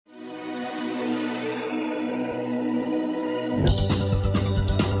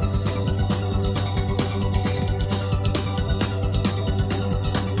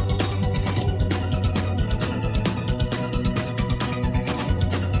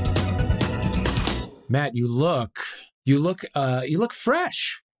Matt, you look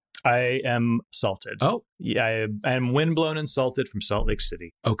fresh. I am salted. Oh, yeah, I am windblown and salted from Salt Lake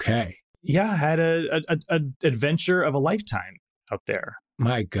City. Okay. Yeah, I had a adventure of a lifetime out there.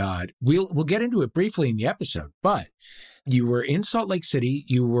 My God, we'll get into it briefly in the episode, but you were in Salt Lake City.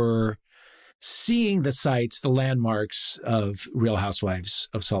 You were seeing the sights, the landmarks of Real Housewives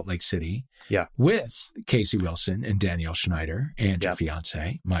of Salt Lake City. Yeah. With Casey Wilson and Danielle Schneider and your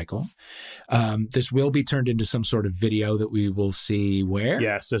fiance, Michael. This will be turned into some sort of video that we will see where?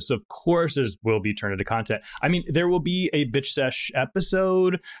 Yes, this of course will be turned into content. I mean, there will be a Bitch Sesh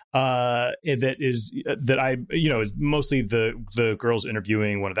episode that I, is mostly the girls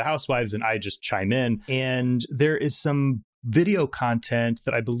interviewing one of the housewives and I just chime in. And there is some video content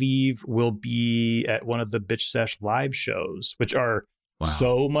that I believe will be at one of the Bitch Sesh live shows, which are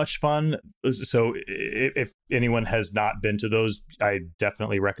so much fun. So if anyone has not been to those, I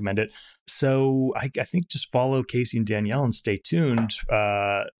definitely recommend it. So I think just follow Casey and Danielle and stay tuned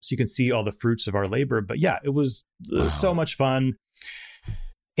so you can see all the fruits of our labor. But yeah, it was so much fun.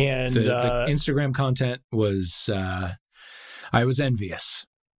 And the Instagram content was, I was envious.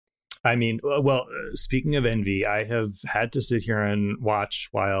 I mean, well, speaking of envy, I have had to sit here and watch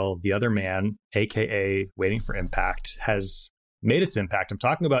while the other man, aka Waiting for Impact, has made its impact. I'm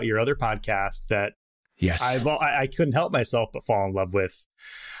talking about your other podcast that I couldn't help myself but fall in love with.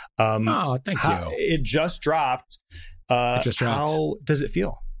 Thank you. It just dropped. How does it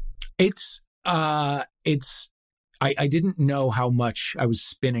feel? I didn't know how much I was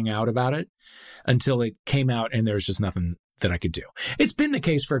spinning out about it until it came out, and there was just nothing that I could do. It's been the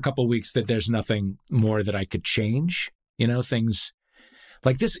case for a couple of weeks that there's nothing more that I could change, things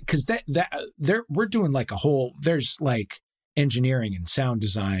like this, because we're doing like there's like engineering and sound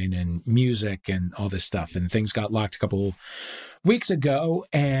design and music and all this stuff, and things got locked a couple weeks ago,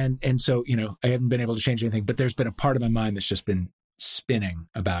 and so I haven't been able to change anything, but there's been a part of my mind that's just been spinning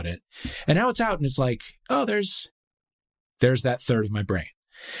about it, and now it's out, and it's like, oh, there's that third of my brain.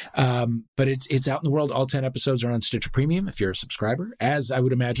 But it's out in the world. All 10 episodes are on Stitcher Premium if you're a subscriber. As I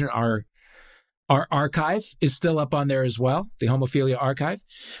would imagine, our archive is still up on there as well, the Homophilia archive.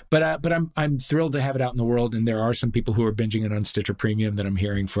 But I'm thrilled to have it out in the world, and there are some people who are binging it on Stitcher Premium that I'm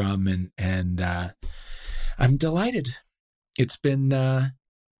hearing from, and I'm delighted. It's been an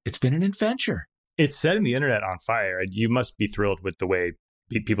adventure. It's setting the internet on fire. You must be thrilled with the way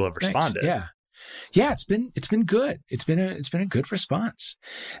people have responded. Thanks. Yeah, it's been good. It's been a good response.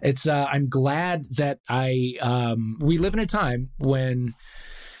 It's I'm glad that we live in a time when,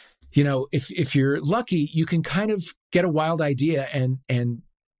 if you're lucky, you can kind of get a wild idea and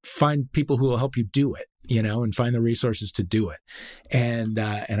find people who will help you do it, and find the resources to do it. And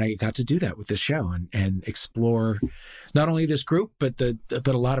I got to do that with this show and explore not only this group, but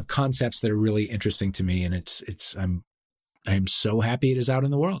a lot of concepts that are really interesting to me. And I'm so happy it is out in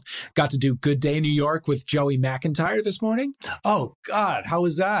the world. Got to do Good Day New York with Joey McIntyre this morning. Oh God, how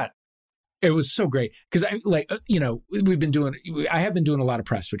was that? It was so great because I have been doing a lot of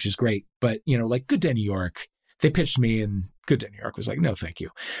press, which is great. But like Good Day New York, they pitched me, and Good Day New York was like, no, thank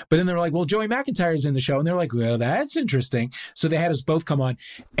you. But then they were like, well, Joey McIntyre's in the show, and they're like, well, that's interesting. So they had us both come on,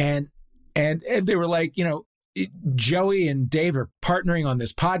 and they were like, Joey and Dave are partnering on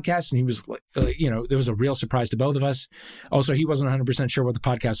this podcast, and he was like, there was a real surprise to both of us. Also, he wasn't 100% sure what the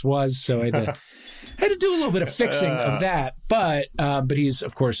podcast was, so I had to do a little bit of fixing of that. But he's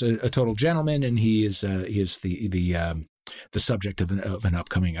of course a total gentleman, and he is the subject of an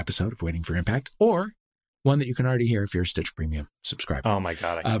upcoming episode of Waiting for Impact, or one that you can already hear if you're a Stitch Premium subscriber. Oh my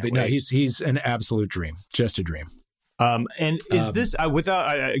God! No, he's an absolute dream, just a dream. And is this,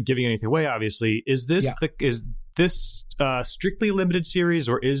 without giving anything away, obviously, is this strictly limited series,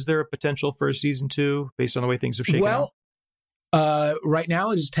 or is there a potential for a season 2 based on the way things have shaken out? Right now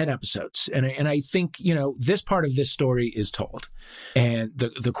it is 10 episodes. And I think, this part of this story is told, and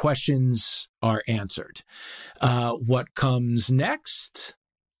the questions are answered. What comes next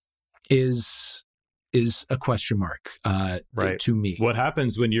is a question mark to me. What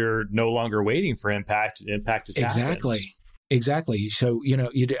happens when you're no longer waiting for Impact? Impact is Exactly. So,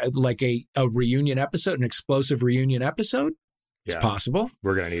 you do like a reunion episode, an explosive reunion episode. It's possible.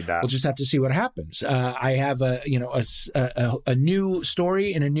 We're going to need that. We'll just have to see what happens. I have a new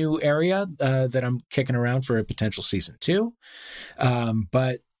story in a new area that I'm kicking around for a potential season 2.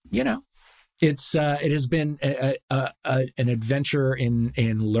 But it has been an adventure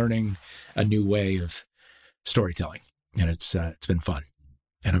in learning a new way of storytelling. And it's been fun.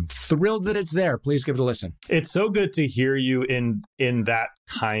 And I'm thrilled that it's there. Please give it a listen. It's so good to hear you in that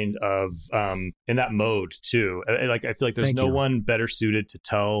kind of in that mode too. Like I feel like there's Thank no you. one better suited to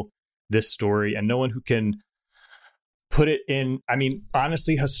tell this story, and no one who can put it in, I mean,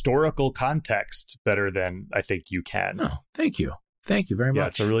 honestly, historical context better than I think you can. Oh, thank you. Thank you very much. Yeah,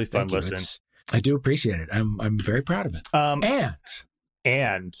 it's a really fun Thank you. listen. I do appreciate it. I'm very proud of it.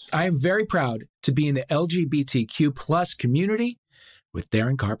 And I am very proud to be in the LGBTQ plus community with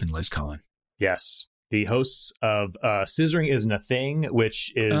Darren Karp and Liz Cullen. yes, the hosts of Scissoring Isn't a Thing,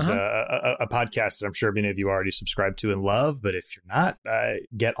 which is a podcast that I'm sure many of you already subscribe to and love. But if you're not,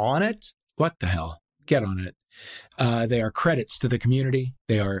 get on it. What the hell? Get on it. They are credits to the community.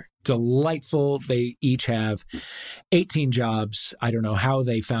 They are delightful. They each have 18 jobs. I don't know how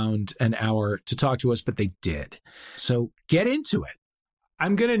they found an hour to talk to us, but they did. So get into it.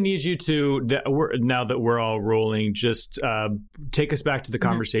 I'm going to need you to, now that we're all rolling, just take us back to the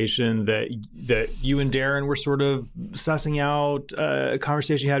conversation that you and Darren were sort of sussing out, a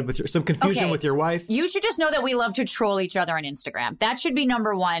conversation you had with some confusion with your wife. You should just know that we love to troll each other on Instagram. That should be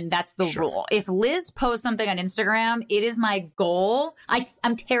number one. That's the rule. If Liz posts something on Instagram, it is my goal.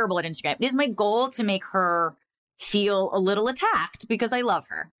 I'm terrible at Instagram. It is my goal to make her feel a little attacked because I love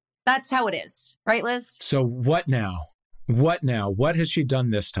her. That's how it is. Right, Liz? So what now? What now? What has she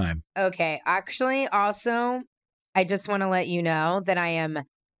done this time? Okay. Actually, also, I just want to let you know that I am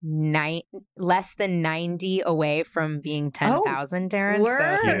less than 90 away from being 10,000, Darren. word.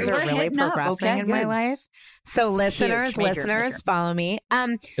 So things We're are really hitting up. progressing Okay, in my good. life. So listeners, Major. follow me.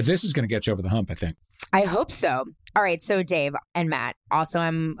 This is going to get you over the hump, I think. I hope so. All right. So Dave and Matt, also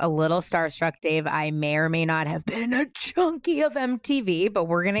I'm a little starstruck, Dave. I may or may not have been a junkie of MTV, but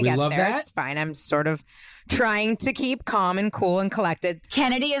we're going to We get love there. that. It's fine. I'm sort of trying to keep calm and cool and collected.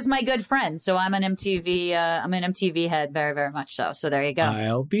 Kennedy is my good friend, so I'm an MTV. I'm an MTV head, very, very much so. So there you go.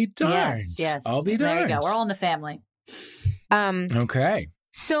 I'll be darned. Yes. I'll be darned. There you go. We're all in the family. Okay.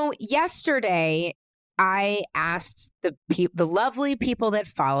 So yesterday, I asked the lovely people that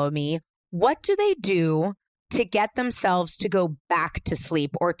follow me, what do they do to get themselves to go back to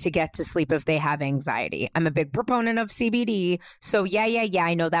sleep or to get to sleep if they have anxiety? I'm a big proponent of CBD. So yeah,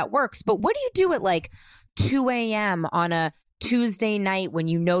 I know that works. But what do you do at like 2 a.m. on a Tuesday night when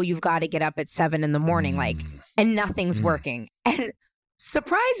you know you've got to get up at 7 in the morning, and nothing's working? And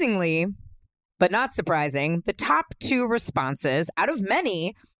surprisingly, but not surprising, the top 2 responses out of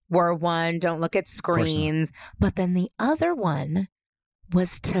many were, one, don't look at screens, but then the other one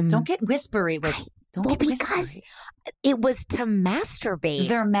was to Don't get whispery with. Don't get because whispery. it was to masturbate.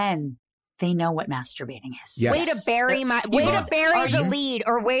 They're men. They know what masturbating is. Yes. Way to bury the lead,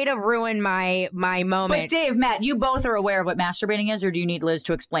 or way to ruin my But moment. Dave, Matt, you both are aware of what masturbating is, or do you need Liz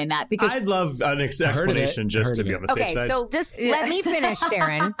to explain that? Because I'd love an explanation just to be on the safe Okay, side. so just let me finish,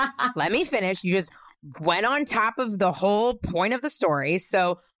 Darren. Let me finish. You just went on top of the whole point of the story.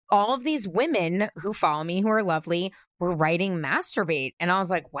 So all of these women who follow me, who are lovely, were writing masturbate. And I was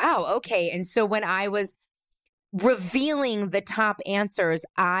like, wow, okay. And so when I was revealing the top answers,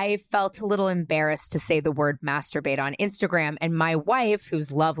 I felt a little embarrassed to say the word masturbate on Instagram. And my wife,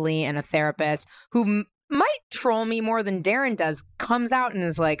 who's lovely and a therapist, who might troll me more than Darren does, comes out and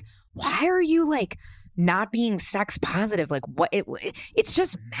is like, why are you like not being sex positive? Like, what? It's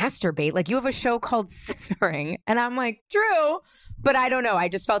just masturbate. Like, you have a show called Scissoring. And I'm like, true. But I don't know. I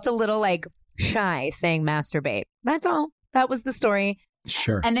just felt a little like shy saying masturbate. That's all. That was the story.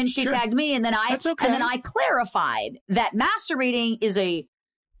 Sure. And then she tagged me, and then That's okay. and then I clarified that masturbating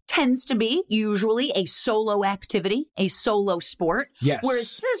tends to be usually a solo activity, a solo sport. Yes.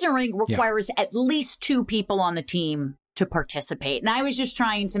 Whereas scissoring requires at least 2 people on the team to participate. And I was just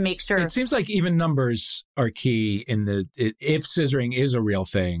trying to make sure. It seems like even numbers are key in if scissoring is a real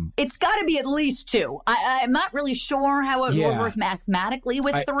thing. It's got to be at least 2. I'm not really sure how it would work mathematically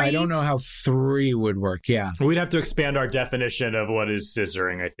with 3. I don't know how 3 would work. Yeah. We'd have to expand our definition of what is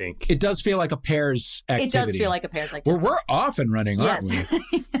scissoring, I think. It does feel like a pairs activity. It does feel like a pairs activity. We're off and running, aren't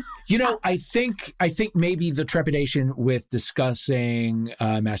we? You know, I think maybe the trepidation with discussing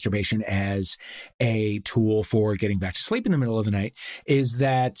masturbation as a tool for getting back to sleep in the middle of the night is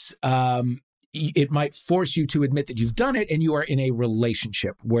that it might force you to admit that you've done it and you are in a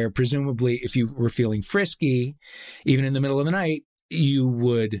relationship where presumably if you were feeling frisky, even in the middle of the night, you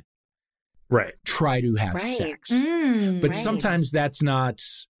would try to have sex. But sometimes that's not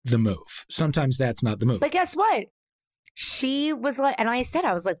the move. Sometimes that's not the move. But guess what? she was like, and I said,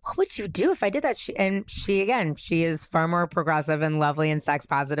 I was like, what would you do if I did that? She is far more progressive and lovely and sex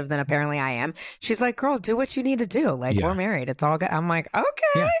positive than apparently I am. She's like, girl, do what you need to do. Like, we're married. It's all good. I'm like,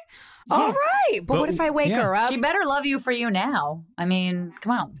 okay. All right. But what if I wake her up? She better love you for you now. I mean,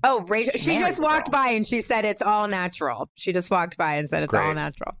 come on. Oh, Rachel, she just walked by and she said it's all natural. She just walked by and said it's all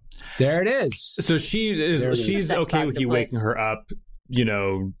natural. There it is. So she's okay with you waking her up, you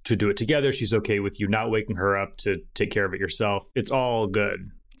know, to do it together. She's okay with you not waking her up to take care of it yourself. It's all good.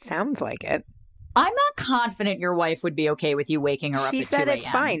 Sounds like it. I'm not confident your wife would be okay with you waking her up. She said it's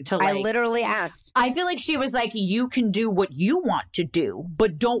fine. I literally asked. I feel like she was like, you can do what you want to do,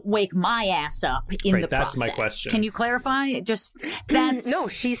 but don't wake my ass up in the process. That's my question. Can you clarify? That's no,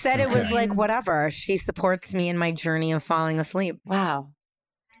 she said it was like whatever. She supports me in my journey of falling asleep. Wow.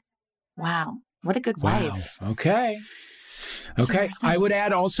 What a good wife. Okay. I would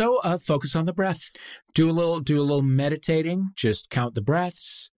add also focus on the breath. Do a little meditating. Just count the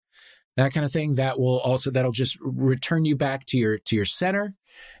breaths. That kind of thing. That'll just return you back to your center,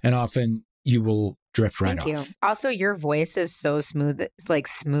 and often you will drift right off. Thank you. Also, your voice is so smooth. It's like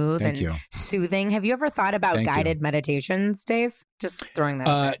smooth and soothing. Have you ever thought about guided meditations, Dave? Just throwing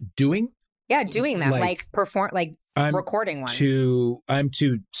that. Doing that, like recording one. I'm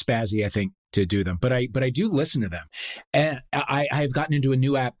too spazzy, I think, to do them, but I do listen to them, and I've gotten into a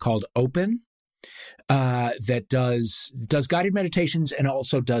new app called Open. That does guided meditations and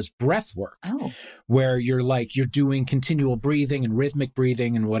also does breath work, where you're doing continual breathing and rhythmic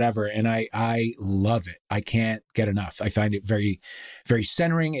breathing and whatever. And I love it. I can't get enough. I find it very, very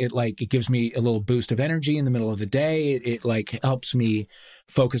centering. It gives me a little boost of energy in the middle of the day. It helps me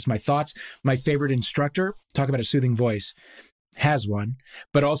focus my thoughts. My favorite instructor, talk about a soothing voice, has one,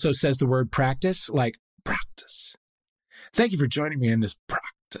 but also says the word practice, like practice. Thank you for joining me in this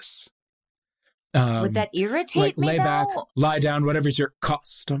practice. Would that irritate me? Lay back, lie down, whatever's your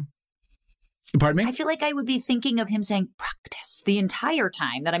custom. Pardon me? I feel like I would be thinking of him saying practice the entire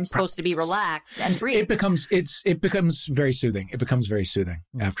time that I'm supposed to be relaxed and breathe. It becomes very soothing. It becomes very soothing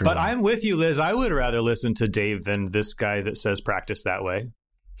after a while. But I'm with you, Liz. I would rather listen to Dave than this guy that says practice that way.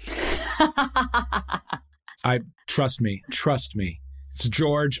 Trust me. It's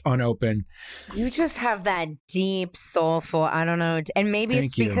George on Open. You just have that deep, soulful, I don't know. And maybe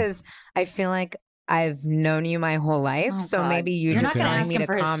it's because I feel like I've known you my whole life. Maybe you're just telling me to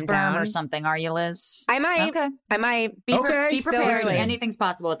calm down or something, are you, Liz? I might. Okay. I might. Be prepared. Early. Anything's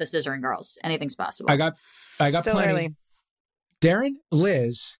possible with the Scissoring Girls. Anything's possible. I got still plenty. Early. Darren,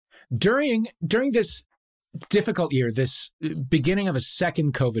 Liz, during this difficult year, this beginning of a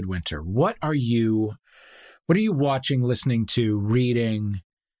second COVID winter, what are you watching, listening to, reading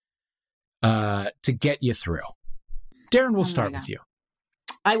to get you through? Darren, we'll start with you.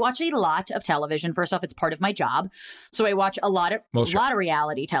 I watch a lot of television. First off, it's part of my job. So I watch a lot of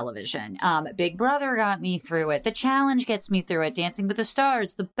reality television. Big Brother got me through it. The Challenge gets me through it. Dancing with the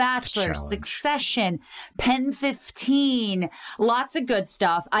Stars, The Bachelor, Succession, Pen 15, lots of good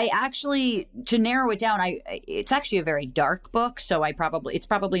stuff. I actually, to narrow it down, it's actually a very dark book. So it's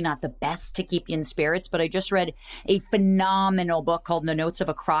probably not the best to keep you in spirits, but I just read a phenomenal book called The Notes of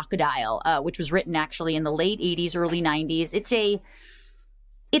a Crocodile, which was written actually in the late 80s, early 90s.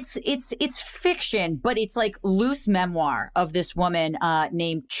 It's fiction, but it's like loose memoir of this woman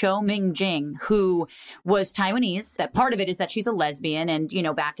named Cho Ming-jing, who was Taiwanese. That part of it is that she's a lesbian, and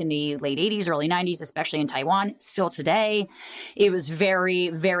back in the late 80s, early 90s, especially in Taiwan, still today, it was very,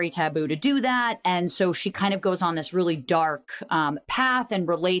 very taboo to do that. And so she kind of goes on this really dark path and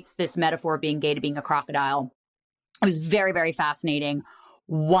relates this metaphor of being gay to being a crocodile. It was very, very fascinating,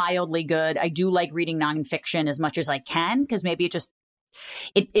 wildly good. I do like reading nonfiction as much as I can, because maybe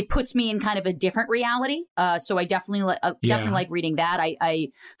it puts me in kind of a different reality. So I definitely like reading that.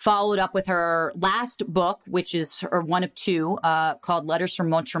 I followed up with her last book, which is one of two, called Letters from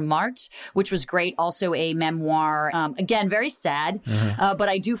Montmartre, which was great. Also a memoir. Again, very sad, but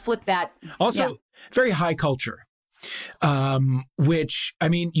I do flip that. Also, very high culture. Which, I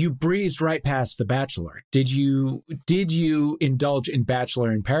mean, you breezed right past The Bachelor. Did you indulge in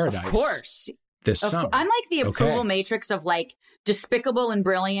Bachelor in Paradise? Of course. This summer. I'm like the approval matrix of like despicable and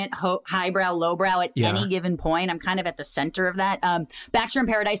brilliant, highbrow, lowbrow at any given point. I'm kind of at the center of that. Bachelor in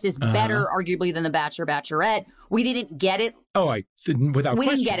Paradise is better, arguably, than The Bachelor, Bachelorette. We didn't get it. Without we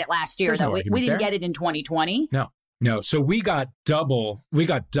question. didn't get it last year, though. We didn't get it in 2020. No. So we got double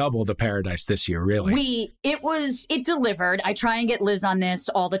the Paradise this year, really. It delivered. I try and get Liz on this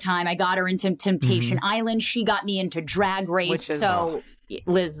all the time. I got her into Temptation Island. She got me into Drag Race.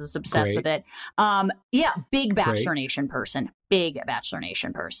 Liz is obsessed Great. with it. Yeah, big Bachelor Great. Nation person. Big Bachelor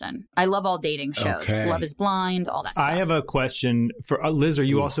Nation person. I love all dating shows. Okay. Love is Blind, all that stuff. I have a question for Liz. Are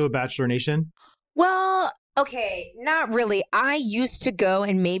you Ooh. also a Bachelor Nation? Well, okay, not really. I used to go,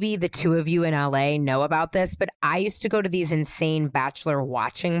 and maybe the two of you in LA know about this, but I used to go to these insane Bachelor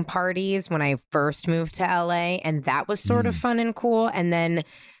watching parties when I first moved to LA, and that was sort of fun and cool. And then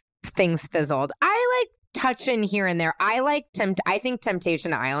things fizzled. I like touching here and there. I think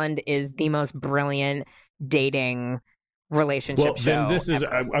Temptation Island is the most brilliant dating relationship Well, then show this is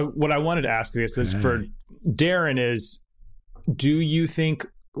ever. what I wanted to ask. This is for Darren. Is do you think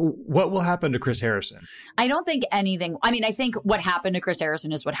what will happen to Chris Harrison? I don't think anything. I mean, I think what happened to Chris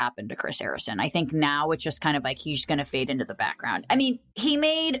Harrison is what happened to Chris Harrison. I think now it's just kind of like he's going to fade into the background. I mean, he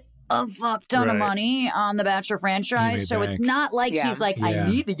made a fuck ton of Right. money on the Bachelor He franchise, made so it's bank. not like Yeah. he's like, Yeah. I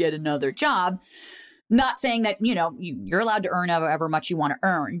need to get another job. Not saying that, you're allowed to earn however much you want to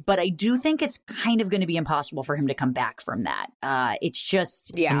earn, but I do think it's kind of going to be impossible for him to come back from that. It's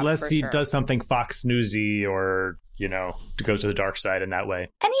just, Yeah, Unless for he sure. does something Fox Newsy or to go to the dark side in that way.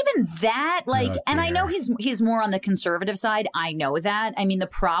 and even that, like, Oh, and I know dear. he's more on the conservative side. I know that. I mean, the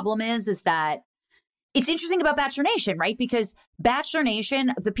problem is that it's interesting about Bachelor Nation, right? Because Bachelor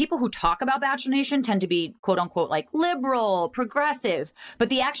Nation, the people who talk about Bachelor Nation tend to be quote unquote like liberal, progressive, but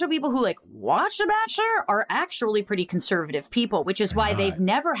the actual people who like watch The Bachelor are actually pretty conservative people, which is why they've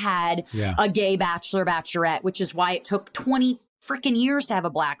never had Yeah. a gay bachelor, bachelorette, which is why it took 20 freaking years to have a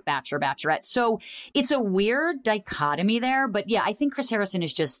black bachelor, bachelorette. So it's a weird dichotomy there. But yeah, I think Chris Harrison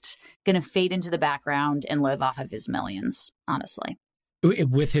is just going to fade into the background and live off of his millions, honestly.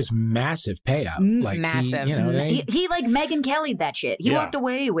 With his massive payout. Like Massive. He like Megyn Kelly'd that shit. He Yeah. walked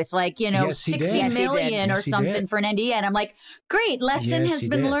away with like, Yes, he did. 60 Yes, he did. million or Yes, he something did. for an NDA. And I'm like, great, lesson Yes, has he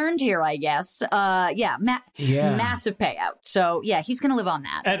been did. learned here, I guess. Yeah. Massive payout. So yeah, he's going to live on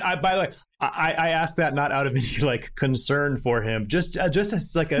that. And by the way, I asked that not out of any like concern for him, just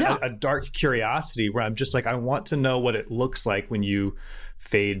as like No. a dark curiosity where I'm just like, I want to know what it looks like when you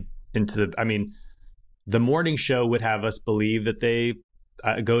fade into the. I mean, the morning show would have us believe that they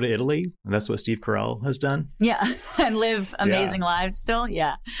go to Italy, and that's what Steve Carell has done. Yeah. And live amazing lives still.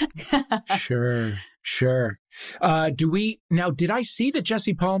 Yeah. Sure. Did I see that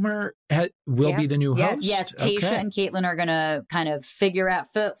Jesse Palmer will be the new Yes. host? Yes, Tayshia Okay. and Caitlin are going to kind of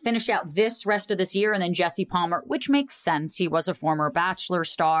finish out this rest of this year. And then Jesse Palmer, which makes sense. He was a former Bachelor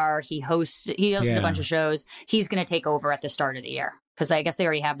star. He hosted Yeah. a bunch of shows. He's going to take over at the start of the year because I guess they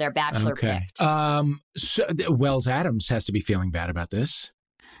already have their Bachelor picked. So Wells Adams has to be feeling bad about this.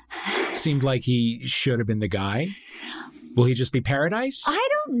 Seemed like he should have been the guy. Will he just be Paradise? I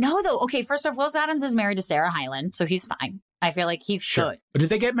don't know, though. Okay, first off, Wills Adams is married to Sarah Hyland, so he's fine. I feel like he's good. Did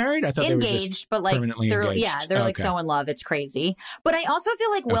they get married? I thought they were just Engaged, but like permanently they're engaged. they're like Okay. so in love. It's crazy. But I also feel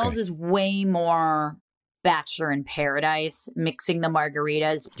like Wells Okay. is way more Bachelor in Paradise, mixing the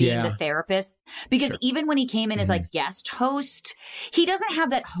margaritas, being Yeah. the therapist. Because Sure. even when he came in as like guest host, he doesn't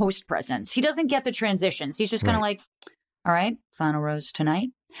have that host presence. He doesn't get the transitions. He's just kind of Right. like, all right, final rose tonight.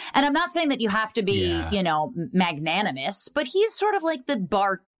 And I'm not saying that you have to be, Yeah. magnanimous, but he's sort of like the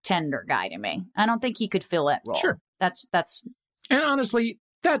bartender guy to me. I don't think he could fill that role. Sure. That's And honestly,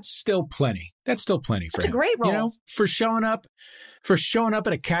 that's still plenty. That's still plenty for That's a him. great role. You know, for showing up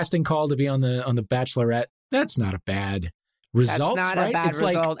at a casting call to be on the Bachelorette. That's not a bad result. That's not right? a bad It's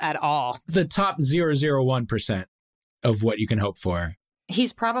result at all. like the top 0.001% of what you can hope for.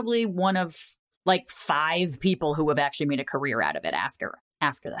 he's probably one of like 5 people who have actually made a career out of it after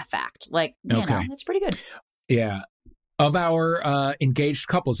the fact. Like, you know, that's pretty good. Yeah. Of our engaged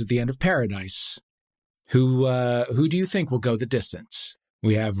couples at the end of Paradise, who do you think will go the distance?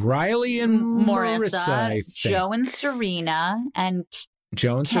 We have Riley and Marissa, I think. Joe and Serena, and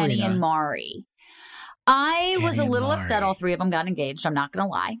Joe and Kenny Serena. and Mari. I was a Kenny and little upset Mari. all 3 of them got engaged. I'm not going to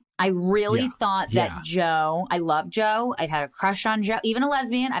lie. I really Yeah. thought that Joe, I love Joe. I've had a crush on Joe, even a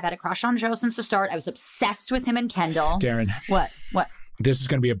lesbian. I've had a crush on Joe since the start. I was obsessed with him and Kendall. Darren, What? this is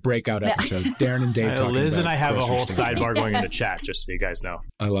going to be a breakout episode. Darren and Dave talking Liz about and I have a grocery whole station. sidebar going in the chat, just so you guys know.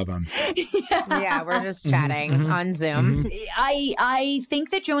 I love him. Yeah, we're just chatting on Zoom. I think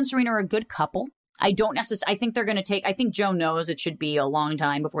that Joe and Serena are a good couple. I don't necessarily, I think they're going to I think Joe knows it should be a long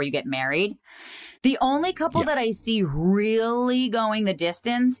time before you get married. The only couple that I see really going the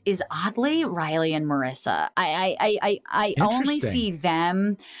distance is oddly Riley and Marissa. I only Interesting. see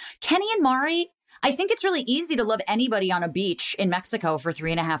them. Kenny and Mari, I think it's really easy to love anybody on a beach in Mexico for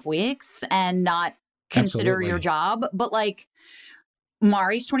 3.5 weeks and not consider Absolutely. your job. But like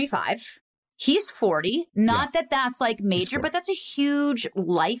Mari's 25. He's 40. Not Yeah. that that's like major, 40. but that's a huge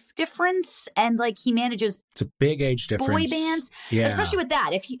life difference. And like he manages It's a big age difference. boy bands, Yeah. especially with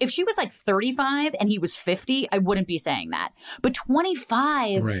that. If she was like 35 and he was 50, I wouldn't be saying that. But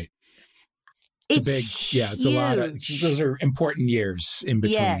 25, Right. It's a big, it's a lot of, those are important years in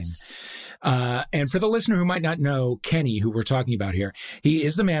between. Yes. And for the listener who might not know Kenny, who we're talking about here, he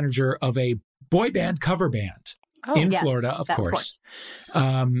is the manager of a boy band cover band in yes, Florida, of that, course.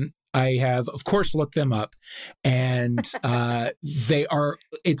 I have, of course, looked them up, and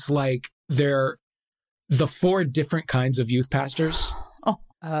it's like they're the 4 different kinds of youth pastors.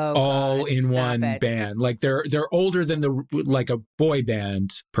 All God, in stop one it. band. Like they're older than like a boy band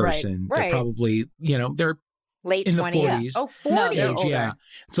person. Right. They're probably, they're Late in the 20s. 40s. Oh, 40s. they're age. older. Yeah.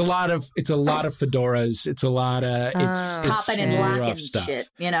 It's a lot of fedoras. It's a lot of it's Popping and rough locking stuff. shit,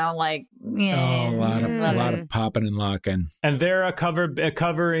 like A lot of popping and locking. And they're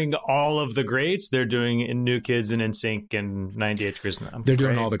covering all of the greats. They're doing New Kids and NSYNC and 98 Degrees. They're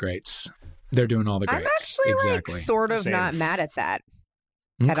doing all the greats. They're doing all the greats. I'm actually exactly. like sort of Same. not mad at that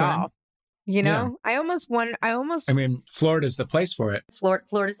at Okay. all. I mean, Florida's the place for it.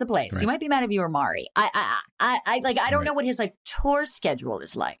 Florida's the place. Right. You might be mad if you were Mari. I don't Right. know what his like tour schedule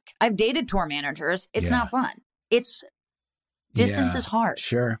is like. I've dated tour managers. It's Yeah. not fun. It's distance Yeah, is hard.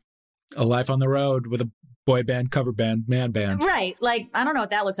 Sure. A life on the road with a boy band, cover band, man band. Right. Like, I don't know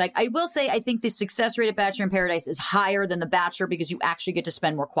what that looks like. I will say, I think the success rate of Bachelor in Paradise is higher than The Bachelor because you actually get to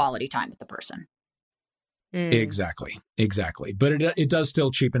spend more quality time with the person. Mm. Exactly. But it does still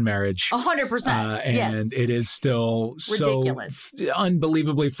cheapen marriage. 100%. And yes. it is still Ridiculous. so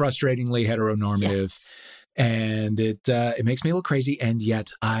unbelievably frustratingly heteronormative. Yes. And it makes me look crazy, and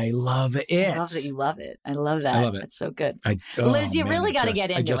yet I love it. I love that you love it. I love that. I love it. It's so good. Liz, You really got to get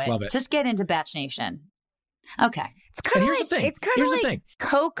into I just it. love it. Just get into Batch Nation. Okay. It's kind And of here's like the thing. it's kind Here's of the like thing.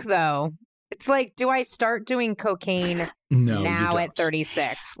 Coke, though. It's like, do I start doing cocaine No, now you at don't.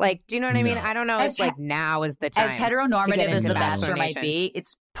 36? Like, do you know what I mean? No. I don't know. As It's like now is the time. As to heteronormative get as into The Bachelor might Nation. be,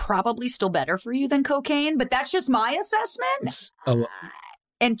 it's probably still better for you than cocaine, but that's just my assessment. It's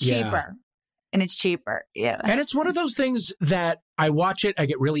And Yeah. cheaper. And it's cheaper. Yeah. And it's one of those things that I watch it, I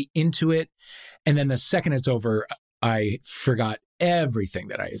get really into it, and then the second it's over, I forgot everything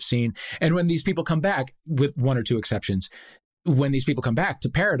that I have seen. And when these people come back, with one or two exceptions, when these people come back to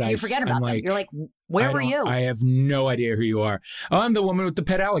Paradise, You forget about I'm them. like, You're like, where were you? I have no idea who you are. Oh, I'm the woman with the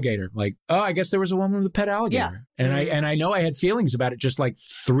pet alligator. Like, oh, I guess there was a woman with a pet alligator. Yeah. And I know I had feelings about it just like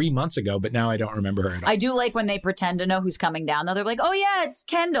 3 months ago, but now I don't remember her at all. I do like when they pretend to know who's coming down. Though they're like, "Oh yeah, it's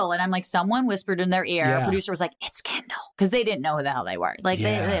Kendall," and I'm like, someone whispered in their ear. Yeah. A producer was like, "It's Kendall," because they didn't know who the hell they were. Like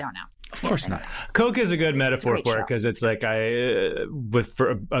Yeah. they don't know. Of course not. Coke is a good metaphor Great for it show. because it's like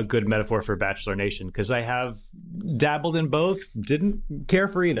for a good metaphor for Bachelor Nation because I have dabbled in both, didn't care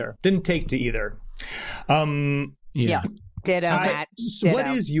for either, didn't take to either. Yeah. Ditto, Matt. So what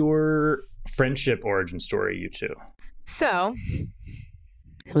Ditto. is your friendship origin story, you two? So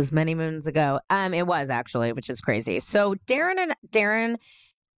it was many moons ago. It was actually, which is crazy. So Darren,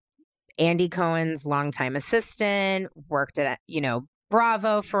 Andy Cohen's longtime assistant, worked at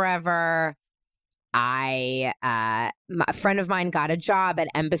Bravo forever. A friend of mine got a job at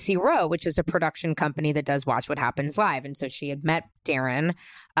Embassy Row, which is a production company that does Watch What Happens Live. And so she had met Darren,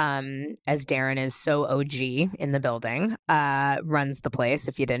 as Darren is so OG in the building, runs the place,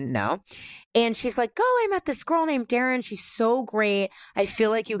 if you didn't know. And she's like, I met this girl named Darren. She's so great. I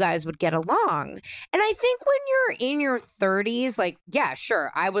feel like you guys would get along. And I think when you're in your 30s, like, yeah,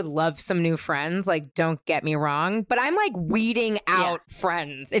 sure, I would love some new friends. Like, don't get me wrong. But I'm like weeding out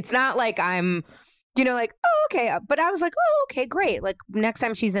friends. It's not like I'm, like, oh, okay. But I was like, oh, okay, great. Like, next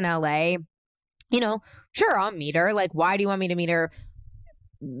time she's in LA, sure, I'll meet her. Like, why do you want me to meet her?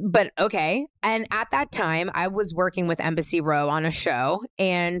 But okay. And at that time, I was working with Embassy Row on a show.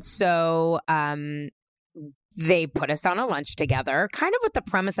 And so they put us on a lunch together, kind of with the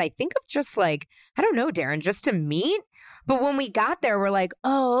premise, I think, of just like, I don't know, Darren, just to meet. But when we got there, we're like,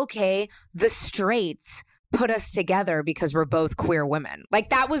 oh, okay, the straights put us together because we're both queer women. Like,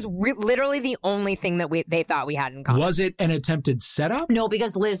 that was literally the only thing that they thought we had in common. Was it an attempted setup? No,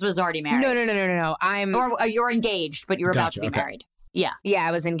 because Liz was already married. No. Or you're engaged, but you're about to be Gotcha, okay. married. Yeah. Yeah,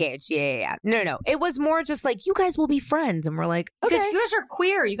 I was engaged. Yeah. No. It was more just like, you guys will be friends. And we're like, okay. Because you guys are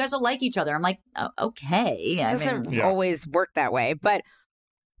queer. You guys will like each other. I'm like, oh, okay. It doesn't Yeah. always work that way. But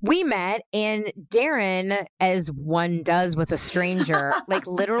we met, and Darren, as one does with a stranger, like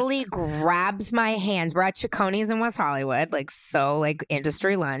literally grabs my hands. We're at Chiconi's in West Hollywood, like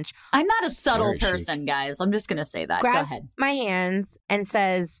industry lunch. I'm not a subtle Very chic. person, guys. I'm just going to say that. Go Grabs ahead. my hands and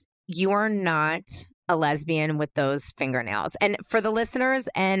says, "You are not a lesbian with those fingernails. And for the listeners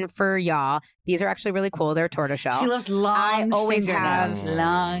and for y'all, these are actually really cool. They're tortoiseshell. She loves long I always fingernails. have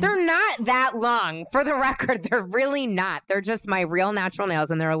Long. They're not that long. For the record, they're really not. They're just my real natural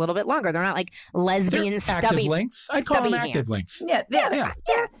nails, and they're a little bit longer. They're not like lesbian They're stubby active length. I call them stubby active hands. length. Yeah,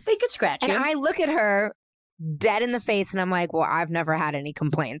 they could scratch And you. I look at her dead in the face, and I'm like, well, I've never had any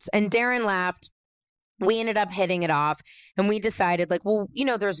complaints. And Darren laughed. We ended up hitting it off, and we decided, like, well, you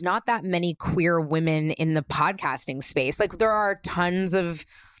know, there's not that many queer women in the podcasting space. Like, there are tons of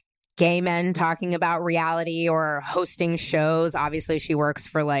gay men talking about reality or hosting shows. Obviously, she works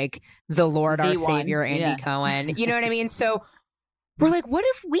for like the Lord, our V1. Savior, Andy Cohen. You know what I mean? So we're like, what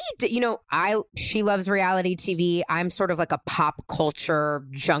if we did, she loves reality TV. I'm sort of like a pop culture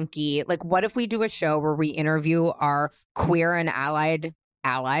junkie. Like, what if we do a show where we interview our queer and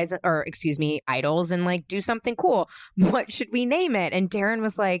idols and like do something cool? What should we name it? And Darren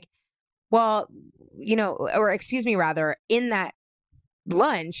was like, well, in that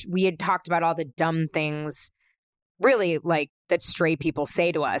lunch, we had talked about all the dumb things really like that straight people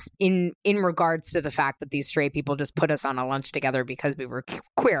say to us in regards to the fact that these straight people just put us on a lunch together because we were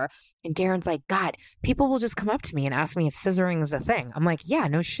queer. And Darren's like, God, people will just come up to me and ask me if scissoring is a thing. I'm like, yeah,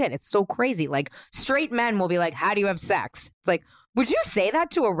 no shit. It's so crazy. Like, straight men will be like, how do you have sex? It's like, would you say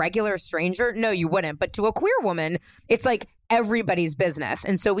that to a regular stranger? No, you wouldn't. But to a queer woman, it's like everybody's business.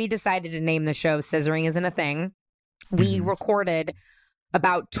 And so we decided to name the show Scissoring Isn't a Thing. We recorded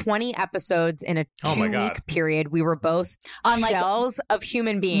about 20 episodes in a 2-week period. We were both on shells of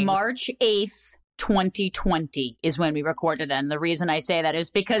human beings. March 8th, 2020 is when we recorded them. The reason I say that is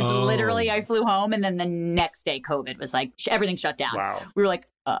because literally I flew home, and then the next day COVID was like, everything shut down. Wow. We were like,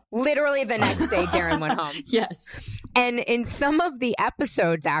 literally the next day Darren went home. Yes. And in some of the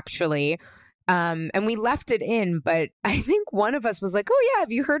episodes, actually, and we left it in, but I think one of us was like, oh, yeah,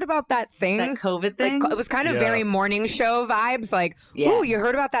 have you heard about that thing? That COVID thing? Like, it was kind of very morning show vibes. Like, oh, you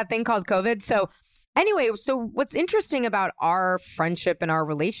heard about that thing called COVID? So anyway, so what's interesting about our friendship and our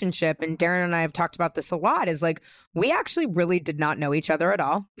relationship, and Darren and I have talked about this a lot, is like, we actually really did not know each other at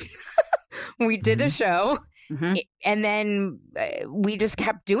all. We did a show. Mm-hmm. And then we just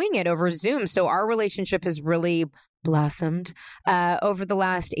kept doing it over Zoom. So our relationship has really blossomed over the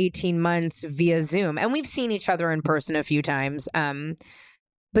last 18 months via Zoom. And we've seen each other in person a few times.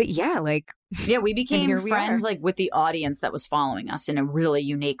 But yeah, like... Yeah, we became friends like with the audience that was following us in a really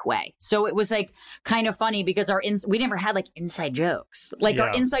unique way. So it was like kind of funny because we never had like inside jokes. Like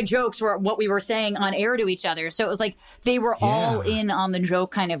our inside jokes were what we were saying on air to each other. So it was like they were all in on the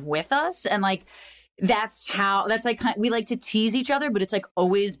joke kind of with us. And like... that's like we like to tease each other, but it's like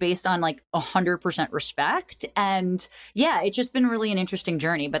always based on like 100% respect. And yeah, it's just been really an interesting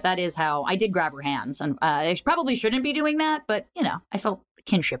journey. But that is how I did grab her hands, and I probably shouldn't be doing that, but I felt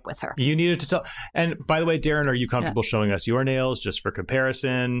kinship with her. You needed to tell. And by the way, Darren, are you comfortable showing us your nails just for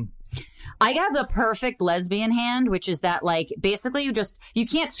comparison? I have the perfect lesbian hand, which is that like basically you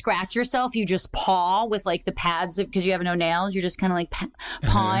can't scratch yourself. You just paw with like the pads because you have no nails. You're just kind of like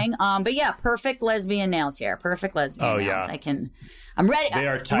pawing. But yeah, perfect lesbian nails here. Perfect lesbian nails. I'm ready. They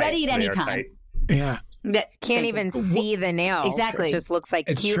are tight. Ready at any time. Yeah. Can't even see the nails. Exactly. It just looks like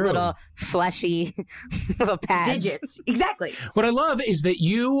It's cute true. little fleshy little pads. Digits. Exactly. What I love is that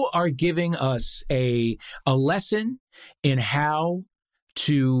you are giving us a lesson in how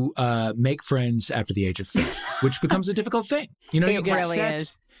to make friends after the age of 30, which becomes a difficult thing. You It get really set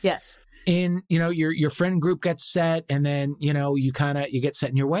is. Yes. in, your friend group gets set, and then, you get set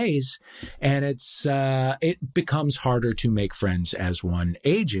in your ways, and it becomes harder to make friends as one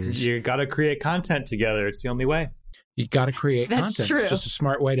ages. You got to create content together. It's the only way. You got to create That's content. true. It's just a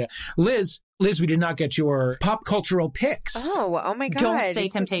smart way to... Liz, we did not get your pop cultural picks. Oh my God. Don't say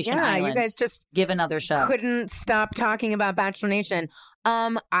Temptation Island. You guys just give another show. couldn't stop talking about Bachelor Nation.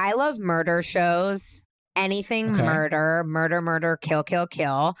 I love murder shows. Anything murder,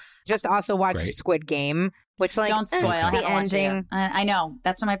 kill. Just also watch Squid Game, which like don't spoil the ending. I know.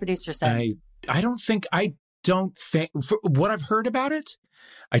 That's what my producer said. I don't think, for what I've heard about it,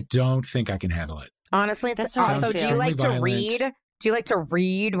 I don't think I can handle it. Honestly, it's That's how I also, do feel. you like to Violent. read? Do you like to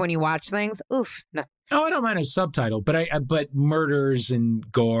read when you watch things? Oof, no. Oh, I don't mind a subtitle, but murders and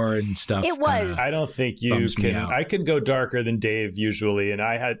gore and stuff. It was. I don't think you Bums me can. out. I can go darker than Dave usually, and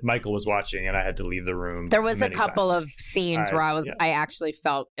Michael was watching, and I had to leave the room. There was a many couple times. of scenes where I actually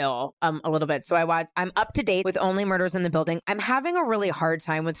felt ill a little bit. So I'm up to date with Only Murders in the Building. I'm having a really hard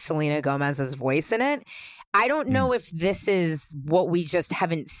time with Selena Gomez's voice in it. I don't know if this is what we just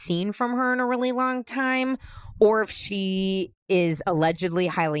haven't seen from her in a really long time, or if she is allegedly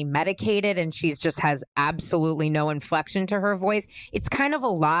highly medicated and she's just has absolutely no inflection to her voice. It's kind of a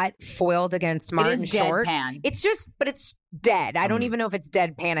lot foiled against Martin It is Short. deadpan. It's just, but it's dead. I don't even know if it's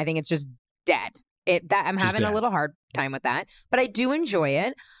deadpan. I think it's just dead. I'm Just having dead. a little hard time with that, but I do enjoy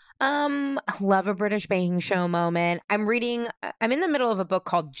it. Love a British baking show moment. I'm in the middle of a book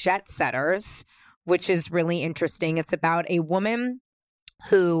called Jet Setters, which is really interesting. It's about a woman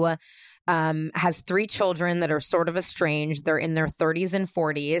who has 3 children that are sort of estranged. They're in their 30s and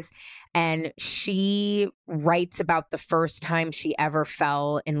 40s. And she writes about the first time she ever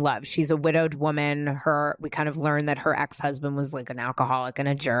fell in love. She's a widowed woman. We kind of learned that her ex-husband was like an alcoholic and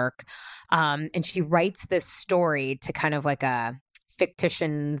a jerk. And she writes this story to kind of like a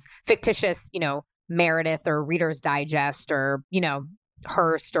fictitious, Meredith or Reader's Digest or,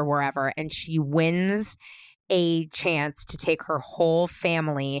 Hearst or wherever. And she wins a chance to take her whole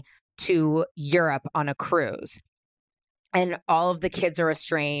family to Europe on a cruise. And all of the kids are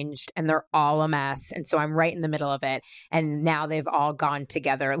estranged and they're all a mess. And so I'm right in the middle of it. And now they've all gone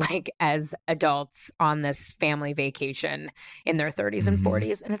together like as adults on this family vacation in their 30s and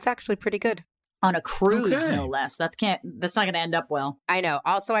 40s. And it's actually pretty good. On a cruise, Okay. no less. That's not going to end up well. I know.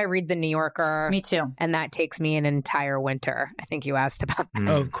 Also, I read The New Yorker. Me too. And that takes me an entire winter. I think you asked about that.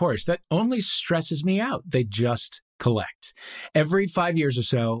 Of course, that only stresses me out. They just collect. Every 5 years or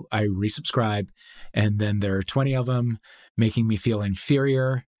so, I resubscribe, and then there are 20 of them making me feel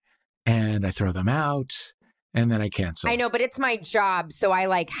inferior, and I throw them out, and then I cancel. I know, but it's my job. So I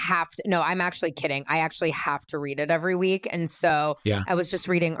have to. No, I'm actually kidding. I actually have to read it every week. And so Yeah. I was just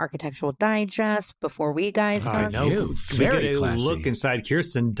reading Architectural Digest before we guys I talked. know. You, We very get a classy. look inside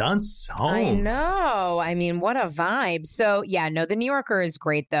Kirsten Dunst's home. I know. I mean, what a vibe. So, yeah, no, The New Yorker is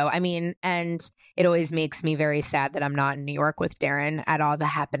great, though. I mean, and it always makes me very sad that I'm not in New York with Darren at all the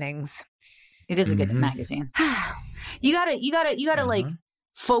happenings. It is a good Mhm. magazine. You gotta like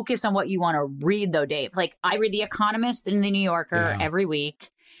focus on what you want to read, though, Dave. Like I read The Economist and The New Yorker Yeah. every week.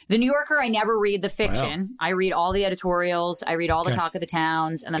 The New Yorker, I never read the fiction. I read all the editorials. I read all the Okay. talk of the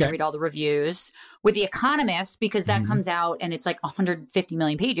towns, and then I Okay. read all the reviews. With The Economist, because that comes out and it's like 150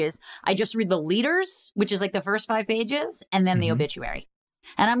 million pages, I just read the leaders, which is like the first 5 pages, and then the obituary.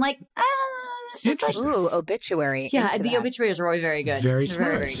 And I'm like, it's just like, Interesting. Ooh, obituary. yeah, Into the that. obituaries are always very good. Very They're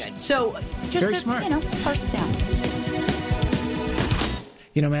very, smart. very good. So just Very to, smart. parse it down.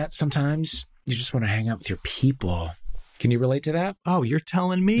 You know, Matt, sometimes you just want to hang out with your people. Can you relate to that? Oh, you're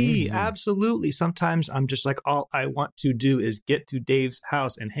telling me? Mhm. Absolutely. Sometimes I'm just like, all I want to do is get to Dave's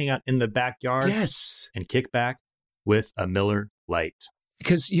house and hang out in the backyard Yes. and kick back with a Miller Lite.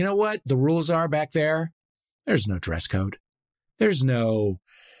 Because you know what the rules are back there? There's no dress code. There's no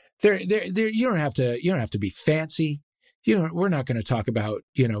you don't have to be fancy. We're not going to talk about,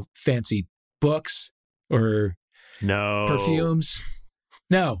 fancy books or No. perfumes.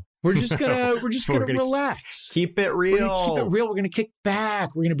 No. We're just gonna relax. Keep it We're real. gonna keep it real. We're gonna kick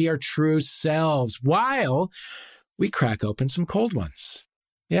back. We're gonna be our true selves while we crack open some cold ones.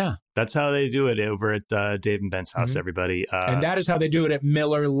 Yeah. That's how they do it over at Dave and Ben's house, Mhm. everybody. And that is how they do it at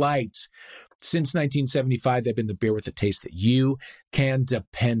Miller Lite. Since 1975, they've been the beer with a taste that you can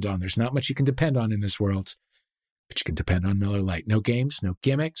depend on. There's not much you can depend on in this world, but you can depend on Miller Lite. No games, no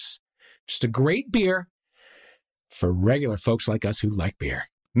gimmicks, just a great beer for regular folks like us who like beer.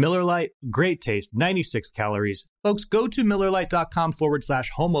 Miller Lite, great taste, 96 calories. Folks, go to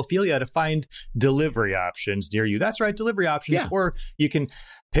MillerLite.com/homophilia to find delivery options near you. That's right, delivery options. Yeah. Or you can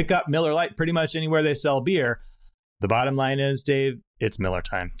pick up Miller Lite pretty much anywhere they sell beer. The bottom line is, Dave, it's Miller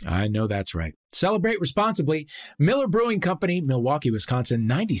time. I know that's right. Celebrate responsibly. Miller Brewing Company, Milwaukee, Wisconsin,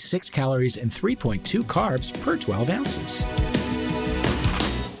 96 calories and 3.2 carbs per 12 ounces.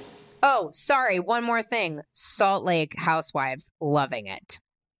 Oh, sorry. One more thing. Salt Lake Housewives, loving it.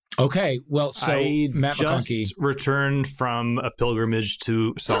 Okay, well, so I Matt just McConkey. returned from a pilgrimage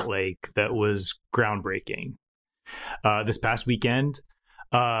to Salt Lake that was groundbreaking. This past weekend,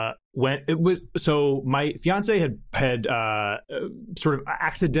 when it was, so my fiance had sort of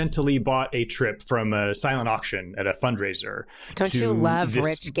accidentally bought a trip from a silent auction at a fundraiser. Don't to you love this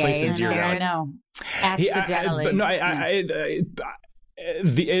rich place in gays, Deer I Valley. know. He- Accidentally. but no, Yeah.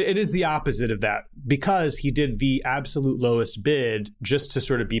 it is the opposite of that, because he did the absolute lowest bid just to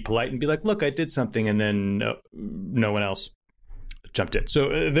sort of be polite and be like, look, I did something, and then no one else jumped in.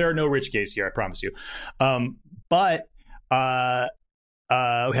 So there are no rich gays here, I promise you. But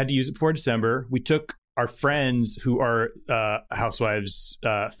we had to use it before December. We took our friends who are Housewives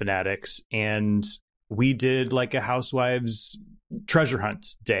fanatics, and we did like a Housewives treasure hunt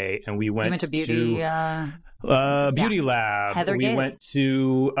day, and we went to beauty beauty lab. Heather we Gay's. went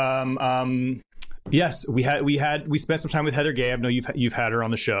to yes, we spent some time with Heather Gay. I know you've had her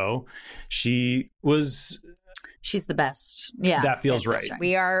on the show. She's the best. Yeah, that feels right.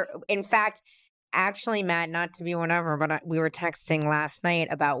 We are, in fact, actually, Matt, not to be whatever, but we were texting last night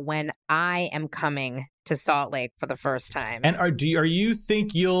about when I am coming to Salt Lake for the first time. And are you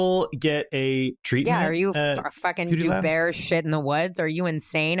think you'll get a treatment? Yeah, are you fucking Beauty do Lab? bear shit in the woods? Are you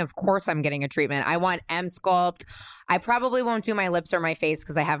insane? Of course I'm getting a treatment. I want M-Sculpt. I probably won't do my lips or my face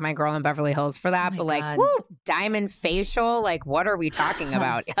because I have my girl in Beverly Hills for that. But like, woo, diamond facial. Like, what are we talking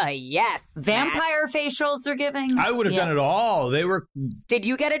about? Yes. Vampire facials they're giving. I would have done it all. They were. Did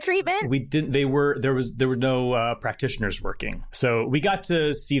you get a treatment? We didn't. There were no practitioners working, so we got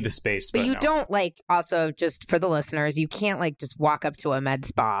to see the space. But you no. don't like. Also, just for the listeners, you can't like just walk up to a med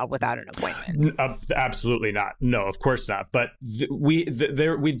spa without an appointment. Absolutely not. No, of course not. But we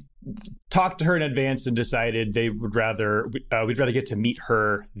talked to her in advance and decided we'd rather get to meet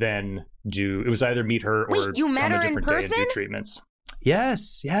her than do. It was either meet her or Wait, you met come her a different in day and person? do treatments.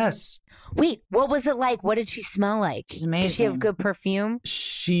 Yes. Wait, what was it like? What did she smell like? She's amazing. Did she have good perfume?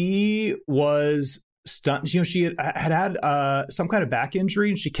 She was stunned. You know, she had some kind of back injury,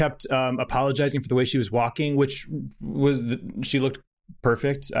 and she kept apologizing for the way she was walking, which was she looked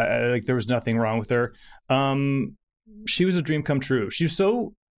perfect. Like there was nothing wrong with her. She was a dream come true. She's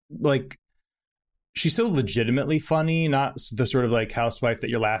so legitimately funny, not the sort of like housewife that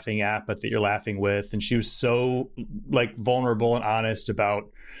you're laughing at, but that you're laughing with. And she was so like vulnerable and honest about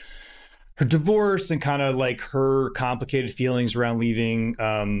her divorce and kind of like her complicated feelings around leaving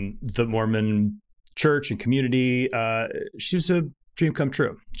the Mormon church and community. She was a dream come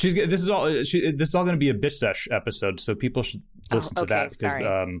true. This is all going to be a bitch sesh episode, so people should listen to that because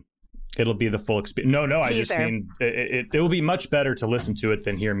it'll be the full experience. No, I just mean it will be much better to listen to it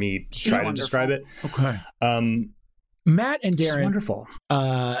than hear me try to describe it. Okay. Matt and Darren, wonderful.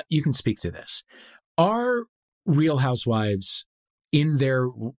 You can speak to this. Are Real Housewives in their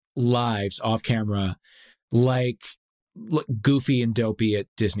lives off camera like goofy and dopey at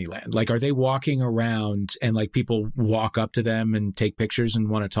Disneyland? Like, are they walking around and like people walk up to them and take pictures and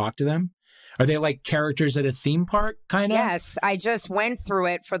want to talk to them? Are they like characters at a theme park, kind of? Yes, I just went through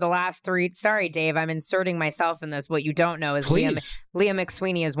it for the last 3. Sorry, Dave, I'm inserting myself in this. What you don't know is Leah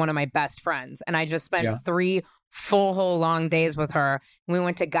McSweeney is one of my best friends. And I just spent 3 full whole long days with her. We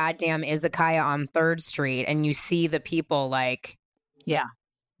went to goddamn Izakaya on 3rd Street, and you see the people like... Yeah.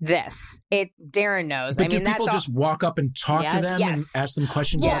 Darren knows. But do people just walk up and talk to them and ask them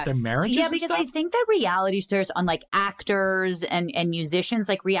questions about their marriages? Yeah, because I think that reality stars, unlike actors and musicians,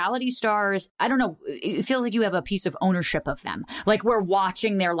 like reality stars, I don't know, it feels like you have a piece of ownership of them. Like we're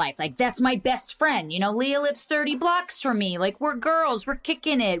watching their life. Like that's my best friend. You know, Leah lives 30 blocks from me. Like we're girls, we're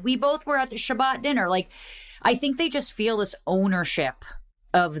kicking it. We both were at the Shabbat dinner. Like I think they just feel this ownership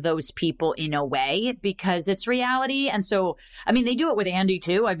of those people in a way because it's reality. And so, I mean, they do it with Andy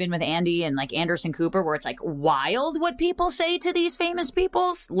too. I've been with Andy and like Anderson Cooper where it's like wild what people say to these famous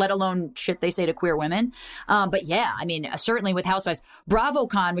people, let alone shit they say to queer women. But yeah, I mean, certainly with Housewives,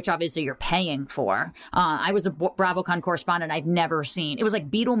 BravoCon, which obviously you're paying for. I was a BravoCon correspondent. I've never seen, it was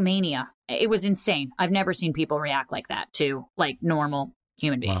like Beatlemania. It was insane. I've never seen people react like that to like normal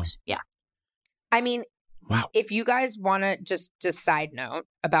human beings. Wow. Yeah. I mean, wow. If you guys want to just side note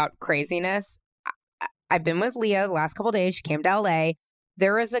about craziness, I've been with Leah the last couple of days. She came to LA.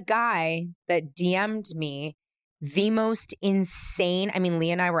 There is a guy that DM'd me the most insane. I mean,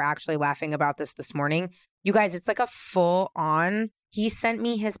 Leah and I were actually laughing about this morning. You guys, it's like a full on. He sent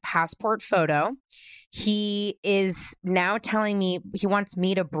me his passport photo. He is now telling me he wants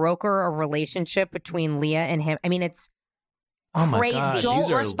me to broker a relationship between Leah and him. I mean, it's crazy. God, don't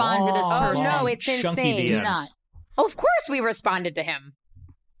respond to this person. Oh, no, it's insane. Do not. Oh, of course we responded to him.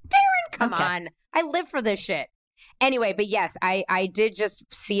 Darren, come on. I live for this shit. Anyway, but yes, I did just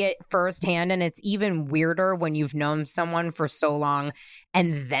see it firsthand, and it's even weirder when you've known someone for so long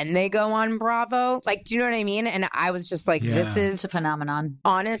and then they go on Bravo. Like, do you know what I mean? And I was just like, this is It's a phenomenon.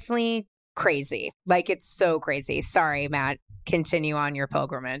 honestly crazy. Like, it's so crazy. Sorry, Matt. Continue on your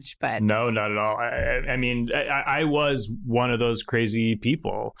pilgrimage, but No, not at all. I mean, I was one of those crazy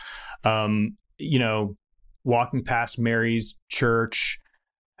people, you know, walking past Mary's church,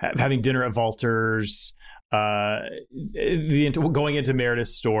 having dinner at Valter's, going into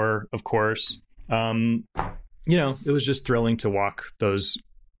Meredith's store, of course. You know, it was just thrilling to walk those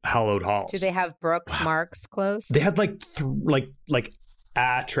hallowed halls. do they have Brooks Marks close? They had like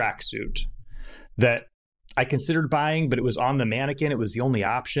a tracksuit that I considered buying, but it was on the mannequin. It was the only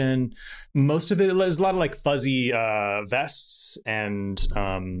option. Most of it was a lot of like fuzzy vests and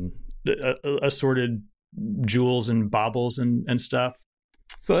assorted jewels and baubles and stuff.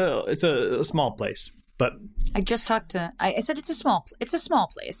 So it's a small place. But I just talked to. I said it's a small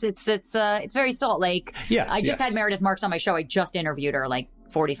place. It's very Salt Lake. Yes, I just had Meredith Marks on my show. I just interviewed her like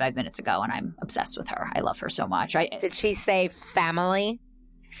 45 minutes ago, and I'm obsessed with her. I love her so much. Did she say family?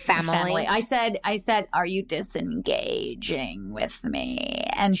 Family. I said, are you disengaging with me?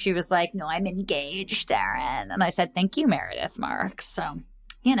 And she was like, no, I'm engaged, Darren. And I said, thank you, Meredith Marks. So,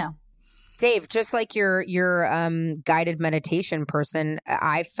 you know. Dave, just like your guided meditation person,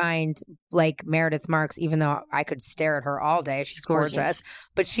 I find like Meredith Marks, even though I could stare at her all day, she's gorgeous,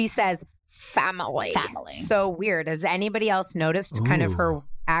 but she says family. So weird. Has anybody else noticed kind of her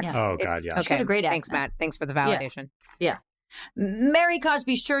accent? Oh, God, yeah. Okay. She had a great accent. Thanks, Matt. Thanks for the validation. Yeah. Mary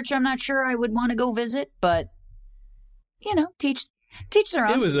Cosby's church, I'm not sure I would want to go visit, but, you know, teach their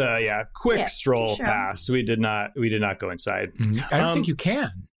own. It was a quick stroll past. We did not go inside. I don't think you can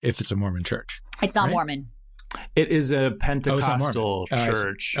if it's a Mormon church. It's not right? Mormon. It is a Pentecostal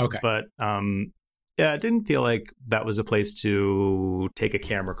church. Okay. But it didn't feel like that was a place to take a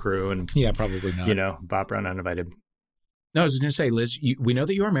camera crew and probably not. bop around uninvited. No, I was going to say, Liz, we know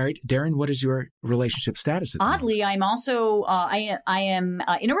that you are married. Darren, what is your relationship status? Oddly, I'm also I am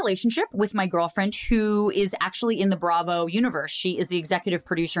in a relationship with my girlfriend who is actually in the Bravo universe. She is the executive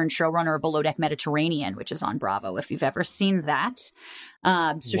producer and showrunner of Below Deck Mediterranean, which is on Bravo, if you've ever seen that.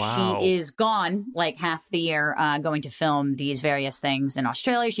 Wow. She is gone like half the year going to film these various things in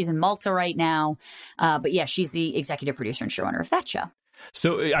Australia. She's in Malta right now. But yeah, she's the executive producer and showrunner of that show.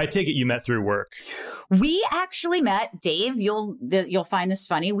 So I take it you met through work. We actually met, Dave, you'll find this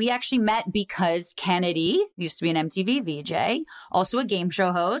funny. We actually met because Kennedy, used to be an MTV VJ, also a game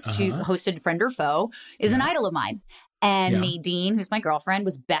show host, who hosted Friend or Foe, is an idol of mine. And Nadine, who's my girlfriend,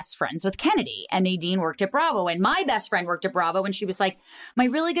 was best friends with Kennedy. And Nadine worked at Bravo. And my best friend worked at Bravo. And she was like, my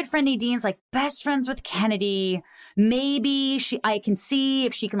really good friend Nadine's like best friends with Kennedy. Maybe I can see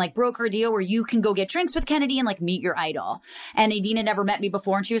if she can like broker a deal where you can go get drinks with Kennedy and like meet your idol. And Nadine had never met me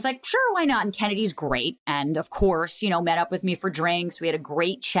before. And she was like, sure, why not? And Kennedy's great. And of course, met up with me for drinks. We had a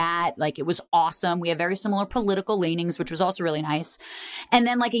great chat. Like it was awesome. We have very similar political leanings, which was also really nice. And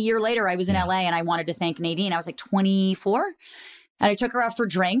then like a year later, I was in LA and I wanted to thank Nadine. I was like 24. And I took her out for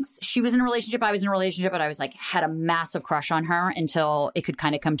drinks. She was in a relationship. I was in a relationship, but I was like, had a massive crush on her until it could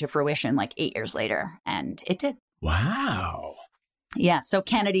kind of come to fruition like 8 years later. And it did. Wow. Yeah. So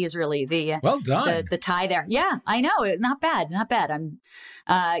Kennedy is really the well done. The tie there. Yeah, I know. Not bad. I'm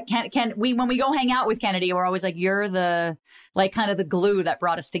when we go hang out with Kennedy, we're always like, you're the like kind of the glue that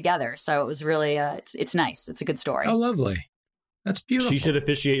brought us together. So it was really it's nice. It's a good story. Oh, lovely. That's beautiful. She should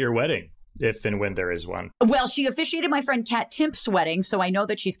officiate your wedding. If and when there is one. Well, she officiated my friend Kat Timp's wedding, so I know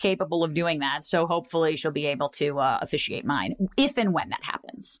that she's capable of doing that. So hopefully she'll be able to officiate mine if and when that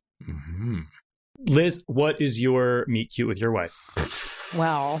happens. Mm-hmm. Liz, what is your meet cute with your wife?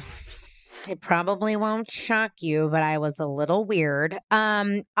 Well, it probably won't shock you, but I was a little weird.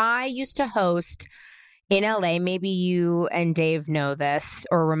 I used to host in LA. Maybe you and Dave know this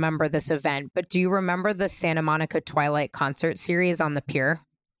or remember this event, but do you remember the Santa Monica Twilight concert series on the pier?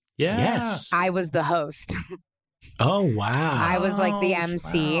 Yeah. Yes. I was the host. Oh, wow. I was like the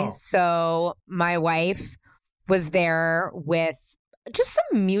MC. Wow. So my wife was there with just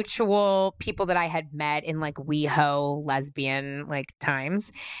some mutual people that I had met in like WeHo lesbian like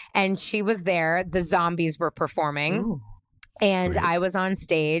times. And she was there. The Zombies were performing. Ooh, and great. I was on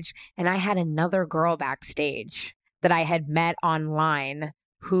stage and I had another girl backstage that I had met online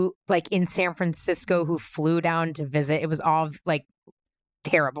who like in San Francisco who flew down to visit. It was all like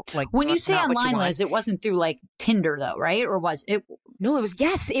terrible. Like when you say online, Liz, it wasn't through like Tinder though, right? Or was it? No, it was.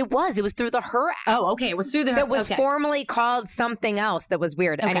 Yes, it was. It was through the Her app. Oh, okay. It was through the that was okay. formerly called something else that was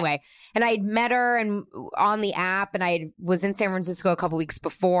weird. Okay. Anyway, and I had met her and on the app, and I was in San Francisco a couple weeks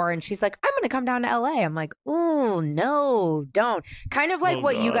before, and she's like, "I'm going to come down to LA." I'm like, "Ooh, no, don't." Kind of like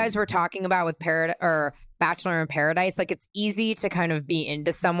what you guys were talking about with Bachelor in Paradise. Like it's easy to kind of be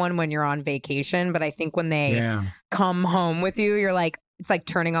into someone when you're on vacation, but I think when they come home with you, you're like, it's like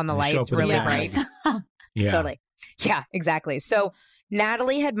turning on the lights really bright. Yeah. Totally. Yeah, exactly. So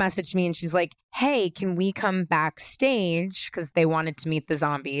Natalie had messaged me and she's like, hey, can we come backstage? Because they wanted to meet the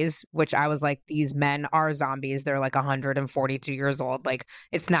zombies, which I was like, these men are zombies. They're like 142 years old. Like,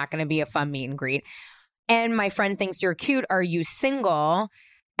 it's not going to be a fun meet and greet. And my friend thinks you're cute. Are you single?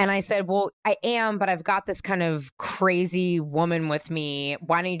 And I said, well, I am, but I've got this kind of crazy woman with me.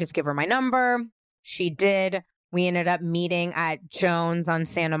 Why don't you just give her my number? She did. We ended up meeting at Jones on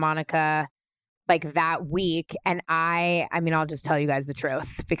Santa Monica. like that week. And I mean, I'll just tell you guys the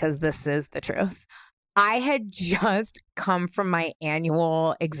truth because this is the truth. I had just come from my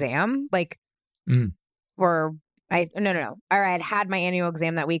annual exam, like, or no. I had had my annual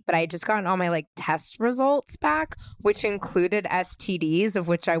exam that week, but I had just gotten all my like test results back, which included STDs, of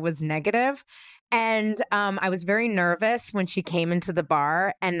which I was negative. And I was very nervous when she came into the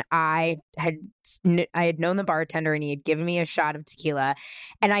bar, and I had known the bartender, and he had given me a shot of tequila,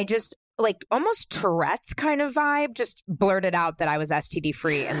 and I just like almost Tourette's kind of vibe, just blurted out that I was STD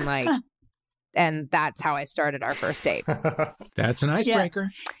free, and like, and that's how I started our first date. That's an icebreaker.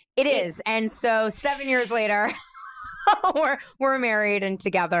 It is, and so 7 years later. we're married and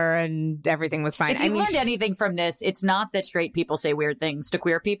together and everything was fine. If you've learned anything from this, it's not that straight people say weird things to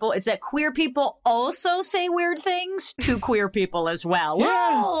queer people. It's that queer people also say weird things to queer people as well. We're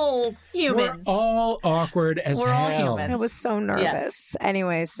all humans. We're all awkward as We're all hell. humans. I was so nervous. Yes.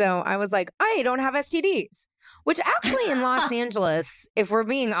 Anyway, so I was like, I don't have STDs, which actually in Los Angeles, if we're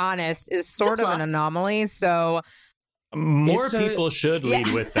being honest, is sort of an anomaly. So more people should lead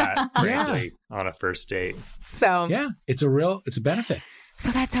with that, frankly, Yeah. on a first date. So Yeah, it's a benefit. So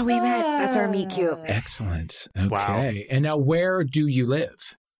that's how we met. That's our meet cute. Excellent. Okay. Wow. And now where do you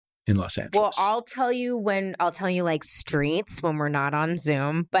live in Los Angeles? Well, I'll tell you like streets when we're not on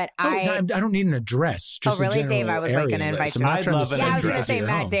Zoom, but I don't need an address. Just Oh, really, a Dave? I was like going to invite you. I'd love an Yeah, I was going to address. say,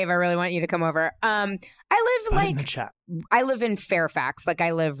 Matt, Dave, I really want you to come over. I live in Fairfax. Like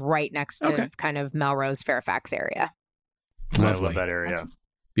I live right next to kind of Melrose, Fairfax area. I love that area.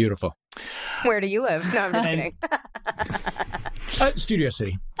 Beautiful. Where do you live? No, I'm just kidding. Studio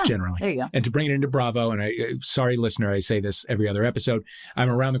City, generally. There you go. And to bring it into Bravo, and sorry, listener, I say this every other episode, I'm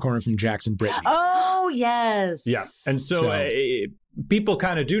around the corner from Jackson Brittany. Oh, yes. Yeah. And so people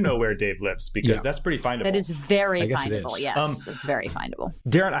kind of do know where Dave lives because that's pretty findable. That is very guess it findable. is. Yes, that's very findable.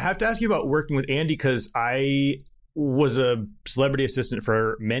 Darren, I have to ask you about working with Andy because I was a celebrity assistant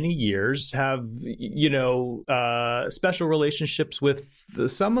for many years, have, special relationships with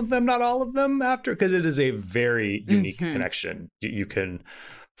some of them, not all of them after, because it is a very unique connection you can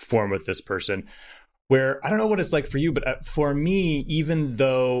form with this person where I don't know what it's like for you, but for me, even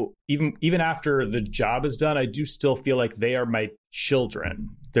after the job is done, I do still feel like they are my children.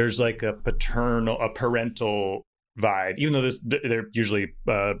 There's like a parental vibe, even though they're usually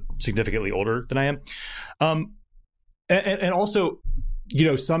significantly older than I am. And also,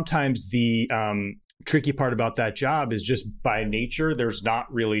 sometimes the tricky part about that job is just by nature, there's not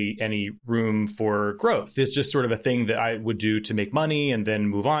really any room for growth. It's just sort of a thing that I would do to make money and then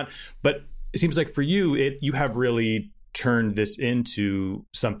move on. But it seems like for you, you have really turned this into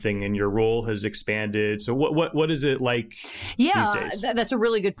something and your role has expanded. So what is it like these days? That's a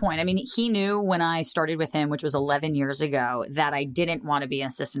really good point. I mean, he knew when I started with him, which was 11 years ago, that I didn't want to be an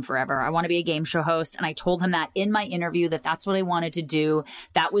assistant forever. I want to be a game show host. And I told him that in my interview, that's what I wanted to do.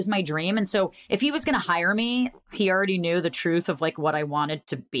 That was my dream. And so if he was going to hire me, he already knew the truth of like what I wanted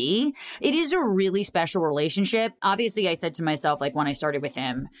to be. It is a really special relationship. Obviously, I said to myself, like when I started with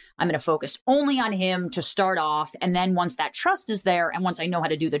him, I'm going to focus only on him to start off. And then once that trust is there and once I know how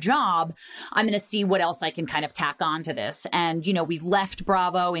to do the job, I'm going to see what else I can kind of tack on to this. And, we left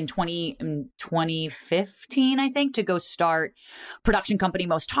Bravo in 2015, I think, to go start production company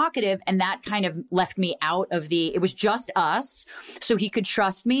Most Talkative. And that kind of left me out of it was just us. So he could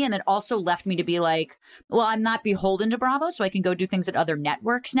trust me. And it also left me to be like, well, I'm not beholden to Bravo, so I can go do things at other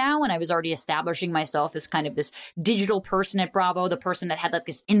networks now. And I was already establishing myself as kind of this digital person at Bravo, the person that had like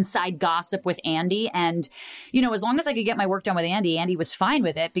this inside gossip with Andy. And, as long as I could get my work done with Andy was fine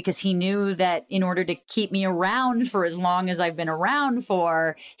with it because he knew that in order to keep me around for as long as I've been around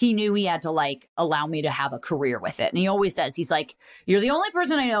for, he knew he had to like allow me to have a career with it. And he always says, he's like, you're the only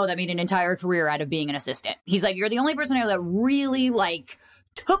person I know that made an entire career out of being an assistant. He's like, you're the only person I know that really like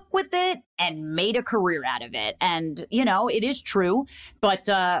took with it and made a career out of it. And, it is true. But,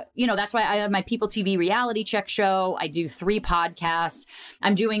 that's why I have my People TV reality check show. I do 3 podcasts.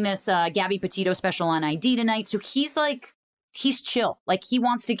 I'm doing this Gabby Petito special on ID tonight. So he's chill. Like he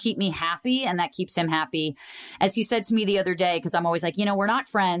wants to keep me happy and that keeps him happy. As he said to me the other day, because I'm always like, we're not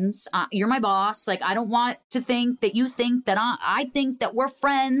friends. You're my boss. Like, I don't want to think that you think that I think that we're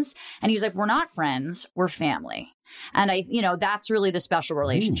friends. And he's like, we're not friends. We're family. And that's really the special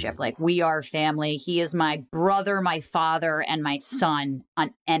relationship. Like we are family. He is my brother, my father, and my son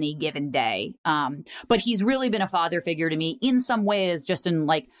on any given day. But he's really been a father figure to me in some ways, just in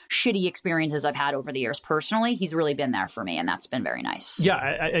like shitty experiences I've had over the years. Personally, he's really been there for me. And that's been very nice. Yeah.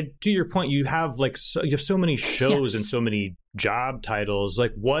 I to your point, you have you have so many shows and so many job titles.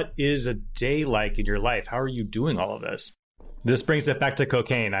 Like what is a day like in your life? How are you doing all of this? This brings it back to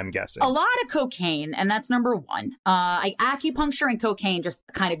cocaine, I'm guessing. A lot of cocaine, and that's number one. Acupuncture and cocaine just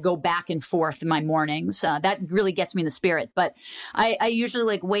kind of go back and forth in my mornings. That really gets me in the spirit. But I usually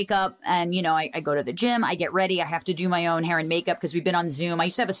like wake up and, you know, I go to the gym, I get ready. I have to do my own hair and makeup because we've been on Zoom. I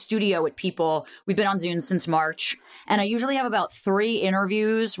used to have a studio with people. We've been on Zoom since March. And I usually have about 3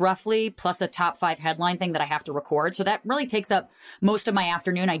 interviews roughly, plus a top 5 headline thing that I have to record. So that really takes up most of my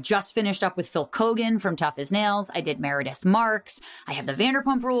afternoon. I just finished up with Phil Kogan from Tough as Nails. I did Meredith Marks. I have the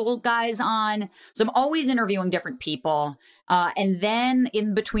Vanderpump Rule guys on. So I'm always interviewing different people. And then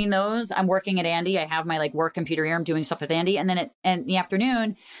in between those, I'm working at Andy. I have my like work computer here. I'm doing stuff with Andy. And then in the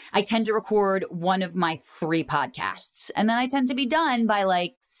afternoon, I tend to record one of my 3 podcasts. And then I tend to be done by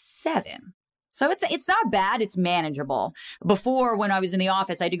like 7. So it's not bad. It's manageable. Before, when I was in the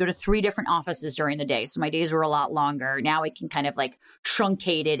office, I had to go to 3 different offices during the day. So my days were a lot longer. Now it can kind of like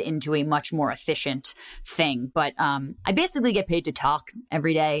truncate it into a much more efficient thing. But I basically get paid to talk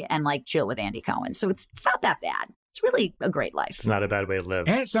every day and like chill with Andy Cohen. So it's not that bad. It's really a great life. It's not a bad way to live.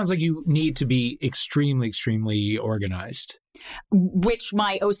 And it sounds like you need to be extremely, extremely organized. Which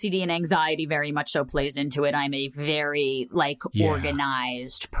my OCD and anxiety very much so plays into it. I'm a very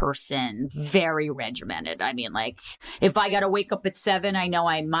organized person, very regimented. I mean, like if I got to wake up at 7, I know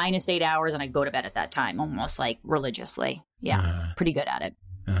I'm minus 8 hours and I go to bed at that time, almost like religiously. Yeah, pretty good at it.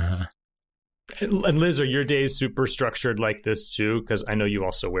 And Liz, are your days super structured like this too? Because I know you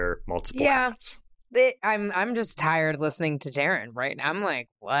also wear multiple hats. I'm just tired listening to Darren right now. I'm like,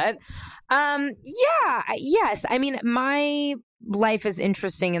 what? Yes. I mean, my life is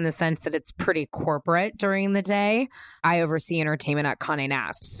interesting in the sense that it's pretty corporate during the day. I oversee entertainment at Condé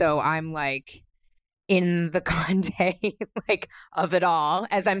Nast. So I'm like in the Condé like of it all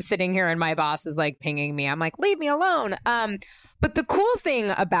as I'm sitting here and my boss is like pinging me. I'm like, leave me alone. But the cool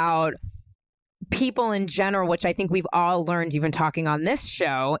thing about people in general, which I think we've all learned even talking on this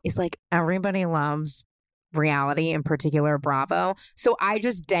show, is like everybody loves reality, in particular Bravo. So I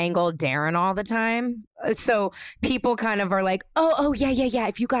just dangle Darren all the time. So people kind of are like, oh yeah.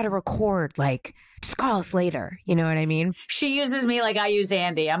 If you got to record, like just call us later. You know what I mean? She uses me like I use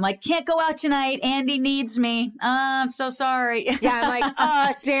Andy. I'm like, can't go out tonight. Andy needs me. I'm so sorry. Yeah, I'm like,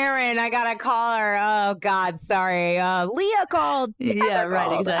 Darren, I got to call her. Oh God, sorry. Leah called. Yeah,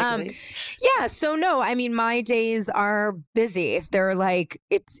 right, exactly. Yeah, so no, I mean, my days are busy. They're like,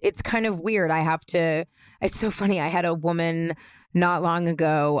 it's kind of weird. It's so funny. I had a woman not long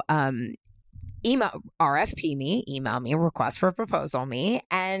ago email me, request for a proposal me,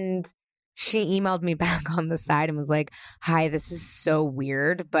 and she emailed me back on the side and was like, hi, this is so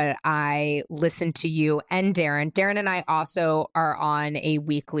weird, but I listened to you and Darren. Darren and I also are on a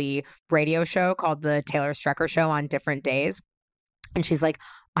weekly radio show called The Taylor Strecker Show on different days. And she's like,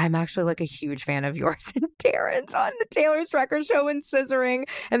 I'm actually like a huge fan of yours and Darren's on The Taylor Strecker Show and Scissoring.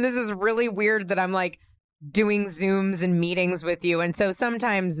 And this is really weird that I'm like doing Zooms and meetings with you. And so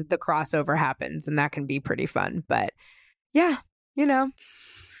sometimes the crossover happens and that can be pretty fun. But yeah, you know.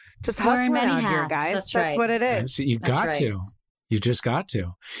 Just hustling out here, guys. That's what it is. So you got to. You just got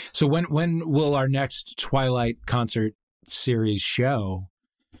to. So when will our next Twilight concert series show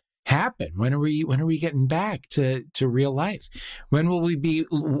happen? When are we getting back to real life? When will we be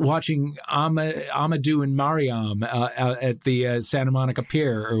watching Amadou and Mariam at the Santa Monica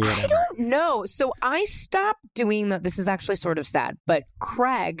Pier or whatever? I don't know. So I stopped doing that. This is actually sort of sad, but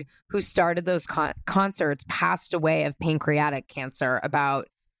Craig, who started those concerts, passed away of pancreatic cancer about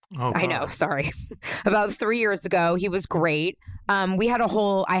about 3 years ago. He was great. I had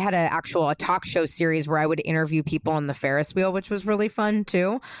a talk show series where I would interview people on the Ferris wheel, which was really fun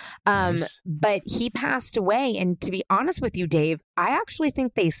too. Nice. But he passed away. And to be honest with you, Dave, I actually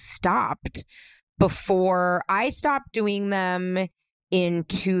think they stopped before I stopped doing them in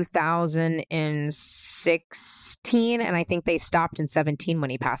 2016. And I think they stopped in 2017 when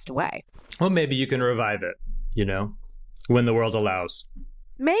he passed away. Well, maybe you can revive it, when the world allows.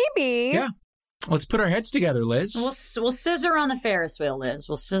 Maybe. Yeah. Let's put our heads together, Liz. We'll scissor on the Ferris wheel, Liz.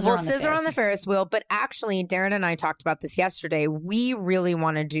 We'll scissor on the Ferris wheel. But actually, Darren and I talked about this yesterday. We really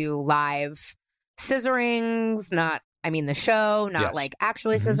want to do live scissorings, the show, not like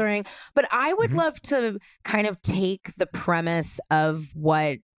actually scissoring. But I would love to kind of take the premise of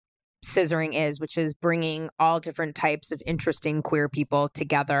what scissoring is, which is bringing all different types of interesting queer people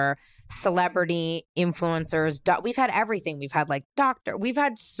together, celebrity, influencers. We've had everything. We've had we've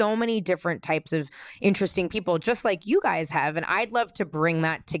had so many different types of interesting people, just like you guys have. And I'd love to bring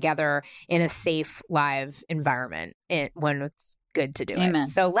that together in a safe live environment when it's good to do it.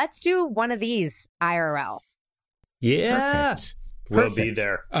 So let's do one of these IRL. Yeah. Perfect. We'll Perfect. be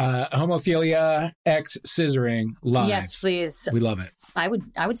there. Homophilia X Scissoring live. Yes, please. We love it. I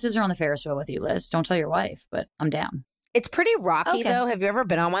would scissor on the Ferris wheel with you, Liz. Don't tell your wife, but I'm down. It's pretty rocky, Okay. though. Have you ever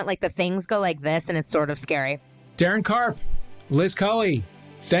been on one? Like, the things go like this, and it's sort of scary. Darren Karp, Liz Cully,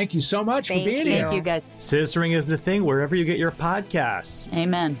 thank you so much Thank for being you. here. Thank you, guys. Scissoring is the thing wherever you get your podcasts.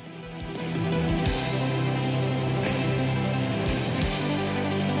 Amen.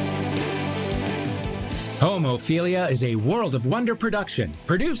 Homophilia is a World of Wonder production,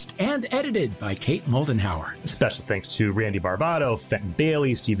 produced and edited by Kate Moldenhauer. Special thanks to Randy Barbado, Fenton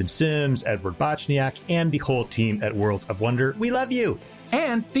Bailey, Steven Sims, Edward Bochniak, and the whole team at World of Wonder. We love you.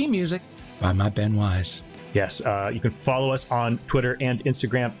 And theme music by my Ben Wise. Yes, you can follow us on Twitter and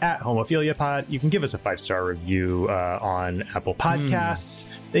Instagram at HomophiliaPod. You can give us a 5-star review on Apple Podcasts.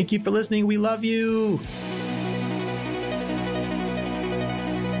 Thank you for listening. We love you.